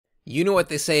You know what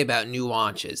they say about new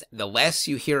launches. The less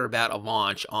you hear about a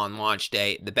launch on launch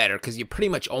day, the better, because you pretty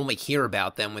much only hear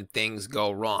about them when things go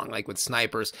wrong, like when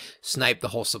snipers snipe the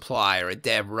whole supply, or at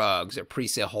dev rugs, or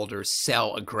presale holders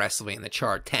sell aggressively and the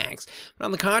chart tanks. But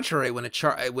on the contrary, when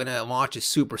a launch is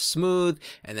super smooth,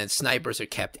 and then snipers are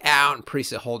kept out, and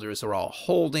presale holders are all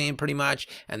holding pretty much,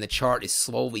 and the chart is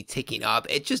slowly ticking up,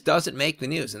 it just doesn't make the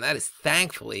news. And that is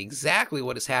thankfully exactly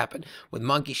what has happened with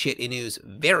Monkey Shit Inu's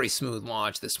very smooth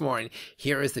launch this morning.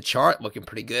 Here is the chart, looking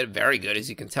pretty good, very good, as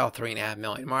you can tell, 3.5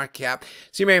 million market cap.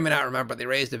 So you may or may not remember, they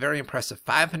raised a very impressive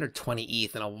 520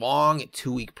 ETH in a long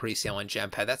 2-week pre-sale on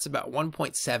GemPad. That's about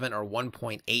 1.7 or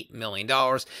 1.8 million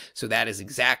dollars. So that is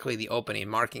exactly the opening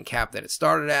market cap that it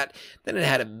started at. Then it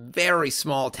had a very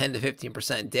small 10 to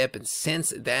 15% dip, and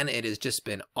since then it has just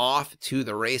been off to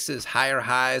the races, higher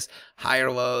highs,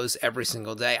 higher lows every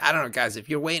single day. I don't know, guys, if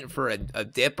you're waiting for a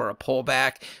dip or a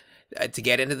pullback to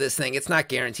get into this thing, it's not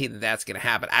guaranteed that that's going to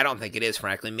happen. I don't think it is,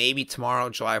 frankly. Maybe tomorrow,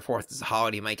 July 4th, is a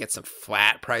holiday. You might get some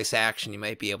flat price action. You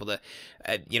might be able to,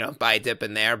 buy a dip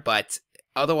in there. But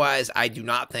otherwise, I do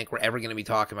not think we're ever going to be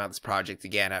talking about this project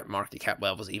again at market cap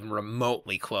levels even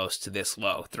remotely close to this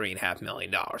low, $3.5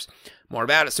 million. More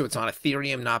about it. So it's on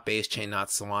Ethereum, not base chain, not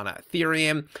Solana.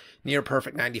 Ethereum, near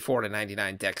perfect 94 to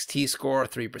 99 DEX T-score,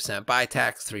 3% buy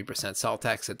tax, 3% sell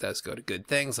tax. It does go to good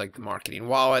things like the marketing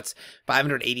wallets.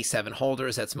 587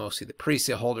 holders. That's mostly the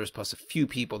pre-sale holders plus a few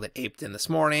people that aped in this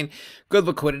morning. Good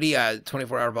liquidity,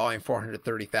 24-hour volume,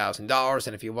 $430,000.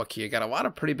 And if you look here, you got a lot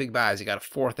of pretty big buys. You got a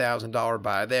 $4,000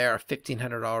 buy there, a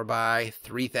 $1,500 buy,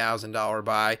 $3,000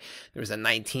 buy. There was a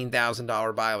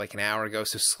 $19,000 buy like an hour ago.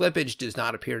 So slippage does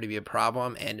not appear to be a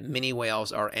problem, and mini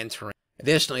whales are entering.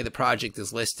 Additionally, the project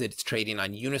is listed, it's trading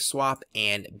on Uniswap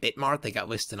and Bitmart. They got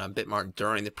listed on Bitmart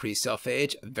during the pre-sale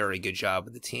phase. A very good job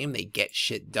with the team. They get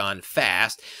shit done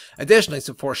fast. Additionally,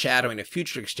 some foreshadowing of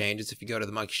future exchanges. If you go to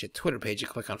the Monkey Shit Twitter page, you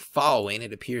click on following,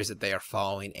 it appears that they are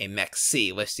following a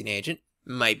MEXC listing agent.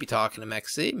 Might be talking to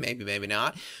MEXC, maybe, maybe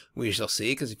not. We shall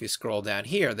see, because if you scroll down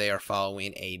here, they are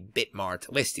following a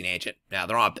Bitmart listing agent. Now,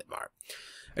 they're on Bitmart.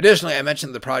 Additionally, I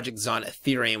mentioned the project is on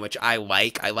Ethereum, which I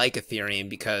like. I like Ethereum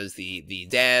because the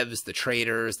devs, the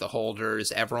traders, the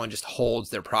holders, everyone just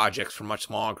holds their projects for much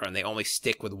longer, and they only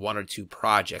stick with 1 or 2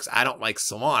 projects. I don't like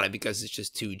Solana because it's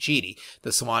just too GD.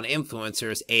 The Solana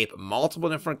influencers ape multiple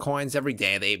different coins every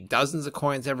day. They ape dozens of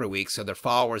coins every week, so their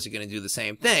followers are going to do the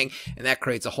same thing, and that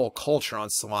creates a whole culture on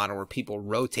Solana where people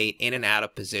rotate in and out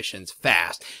of positions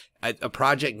fast. A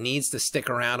project needs to stick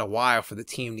around a while for the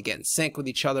team to get in sync with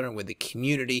each other and with the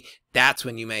community. That's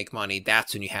when you make money.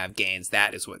 That's when you have gains.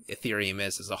 That is what Ethereum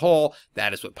is as a whole.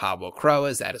 That is what Pablo Crow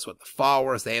is. That is what the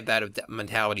followers, they have that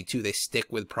mentality too. They stick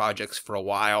with projects for a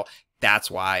while.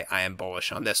 That's why I am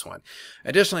bullish on this one.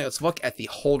 Additionally, let's look at the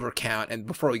holder count. And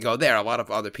before we go there, a lot of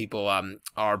other people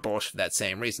are bullish for that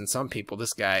same reason. Some people,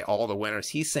 this guy, all the winners,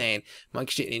 he's saying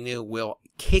Monkey Shit Inu will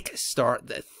kickstart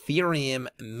the Ethereum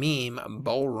meme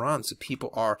bull run. So people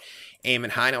are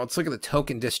aiming high. Now let's look at the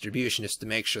token distribution just to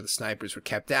make sure the snipers were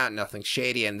kept out, nothing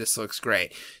shady, and this looks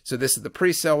great. So this is the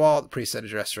pre-sale wallet, the preset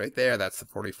address right there. That's the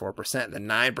 44%. The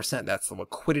 9%, that's the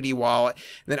liquidity wallet.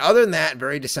 And then other than that,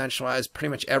 very decentralized. Pretty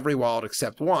much every wallet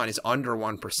except one is under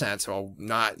 1%. So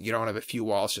you don't have a few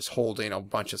wallets just holding a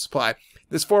bunch of supply.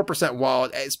 This 4%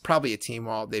 wallet is probably a team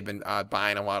wallet. They've been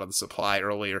buying a lot of the supply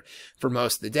earlier for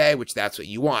most of the day, which that's what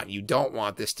you want. You don't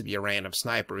want this to be a random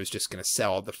sniper who's just going to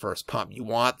sell at the first pump. You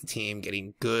want the team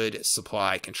getting good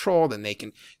supply control, then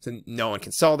so no one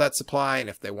can sell that supply. And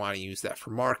if they want to use that for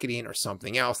marketing or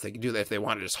something else, they can do that. If they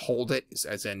want to just hold it,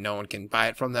 as in no one can buy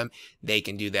it from them, they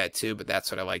can do that too. But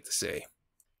that's what I like to see.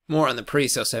 More on the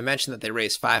pre-sale. So I mentioned that they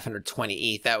raised 520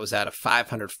 ETH. That was out of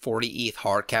 540 ETH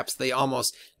hard caps. They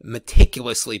almost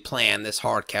meticulously planned this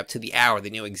hard cap to the hour.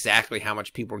 They knew exactly how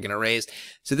much people were going to raise.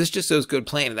 So this just shows good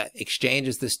planning. That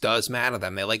exchanges, this does matter to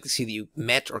them. They like to see that you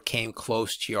met or came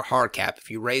close to your hard cap. If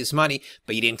you raise money,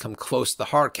 but you didn't come close to the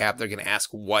hard cap, they're going to ask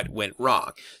what went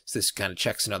wrong. So this kind of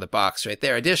checks another box right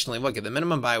there. Additionally, look at the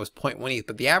minimum buy was 0.1 ETH,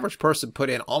 but the average person put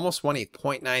in almost 1 ETH,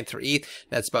 0.93 ETH.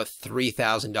 That's about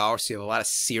 $3,000. So you have a lot of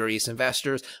serious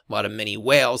investors, a lot of mini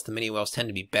whales. The mini whales tend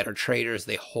to be better traders.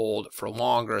 They hold for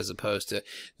longer as opposed to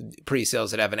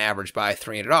pre-sales that have an average buy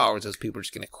 $300. Those people are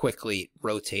just going to quickly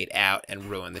rotate out and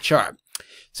ruin the chart.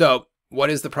 So what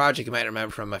is the project? You might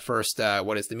remember from my first,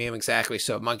 what is the meme exactly?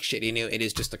 So Monkey Shit Inu, it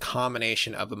is just a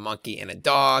combination of a monkey and a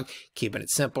dog, keeping it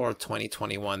simple,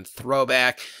 2021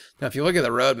 throwback. Now, if you look at the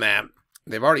roadmap,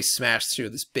 they've already smashed through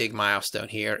this big milestone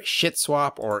here. Shit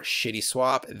Swap or Shitty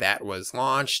Swap, that was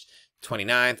launched.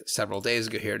 29th, several days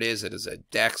ago. Here it is. It is a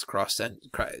DEX,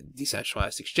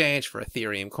 decentralized exchange for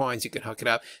Ethereum coins. You can hook it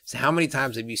up. So how many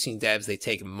times have you seen devs, they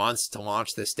take months to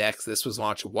launch this DEX? This was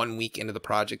launched 1 week into the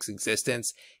project's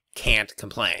existence. Can't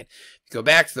complain. If you go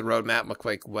back to the roadmap, look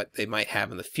like what they might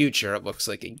have in the future. It looks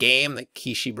like a game, the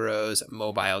Kishi Bros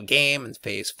mobile game in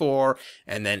phase 4,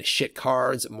 and then shit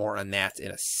cards. More on that in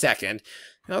a second.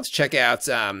 Now let's check out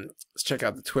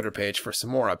the Twitter page for some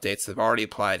more updates. They've already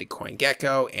applied to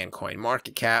CoinGecko and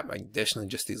CoinMarketCap. Additionally,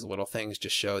 just these little things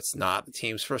just show it's not the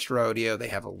team's first rodeo. They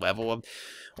have a level of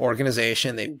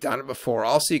organization. They've done it before.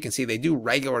 Also, you can see they do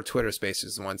regular Twitter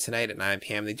Spaces. One tonight at 9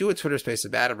 p.m. They do a Twitter Space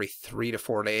about every 3 to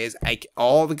 4 days.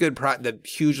 All the the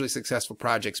hugely successful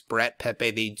projects, Brett,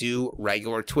 Pepe, they do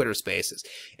regular Twitter Spaces.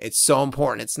 It's so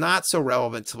important. It's not so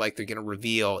relevant to like they're going to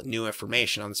reveal new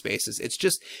information on the Spaces. It's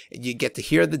just you get to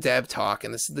hear the dev talk,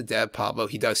 and this is the dev Pablo.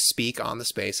 He does speak on the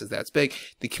Spaces. That's big.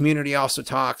 The community also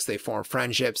talks. They form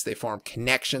friendships. They form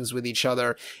connections with each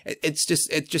other. It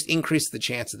just increases the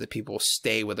chances that people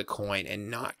stay with a coin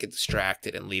and not get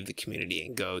distracted and leave the community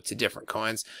and go to different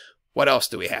coins. What else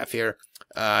do we have here?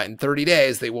 In 30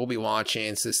 days, they will be launching,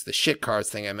 since this is the shit cards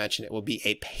thing I mentioned, it will be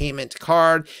a payment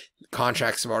card.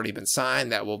 Contracts have already been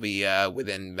signed. That will be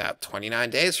within about 29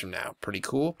 days from now. Pretty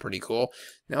cool, pretty cool.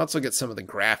 Now let's look at some of the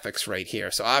graphics right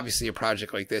here. So obviously a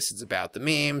project like this is about the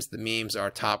memes. The memes are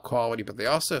top quality, but they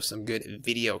also have some good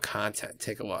video content.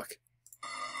 Take a look.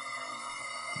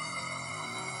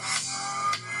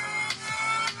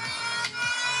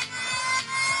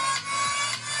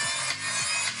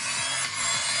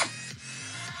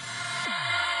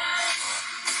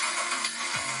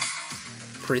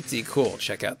 Pretty cool.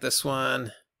 Check out this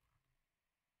one.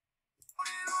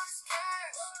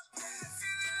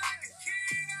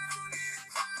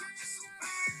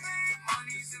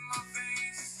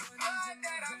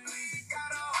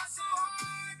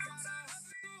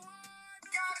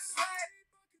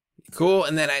 Cool.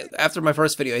 And then after my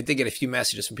first video, I did get a few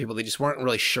messages from people. They just weren't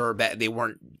really sure about, they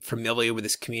weren't familiar with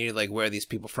this community, like where are these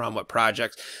people from, what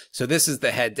projects. So this is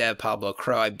the head dev, Pablo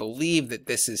Crow. I believe that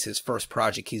this is his first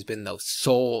project. He's been the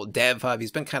sole dev hub.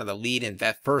 He's been kind of the lead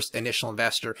first initial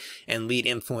investor and lead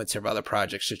influencer of other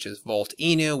projects such as Volt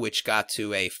Inu, which got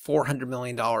to a $400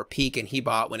 million peak, and he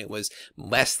bought when it was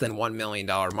less than $1 million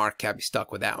market cap. He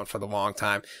stuck with that one for the long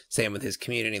time. Same with his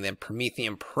community. And then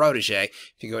Prometheum Protege.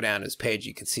 If you go down his page,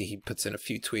 you can see he puts in a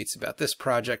few tweets about this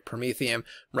project, Prometheum,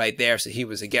 right there. So he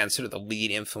was, again, sort of the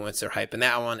lead influencer hyping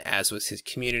that one, as was his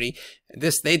community.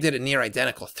 They did a near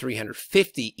identical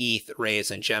 350 ETH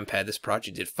raise on Gempad. This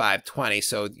project did 520,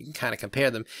 so you can kind of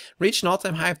compare them. Reached an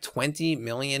all-time high of $20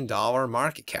 million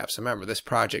market cap. So remember, this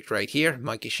project right here,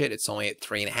 Monkey Shit, it's only at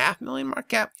 $3.5 million market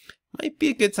cap. Might be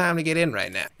a good time to get in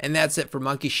right now. And that's it for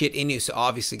Monkey Shit Inu. So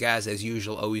obviously, guys, as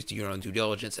usual, always do your own due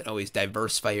diligence and always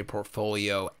diversify your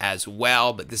portfolio as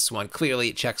well. But this one, clearly,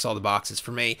 it checks all the boxes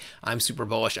for me. I'm super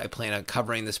bullish. I plan on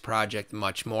covering this project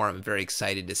much more. I'm very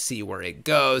excited to see where it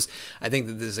goes. I think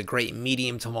that this is a great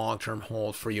medium to long-term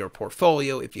hold for your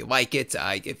portfolio. If you like it,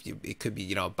 it could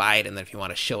be, buy it, and then if you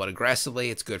want to shill it aggressively,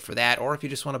 it's good for that. Or if you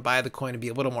just want to buy the coin and be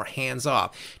a little more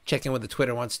hands-off, check in with the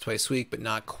Twitter once or twice a week, but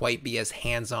not quite be as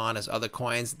hands-on as other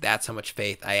coins. That's how much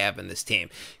faith I have in this team.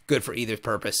 Good for either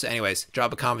purpose. Anyways,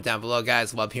 drop a comment down below,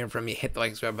 guys. Love hearing from you. Hit the like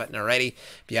and subscribe button already.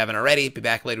 If you haven't already, be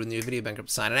back later with a new video.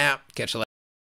 BenCrypto signing out. Catch you later.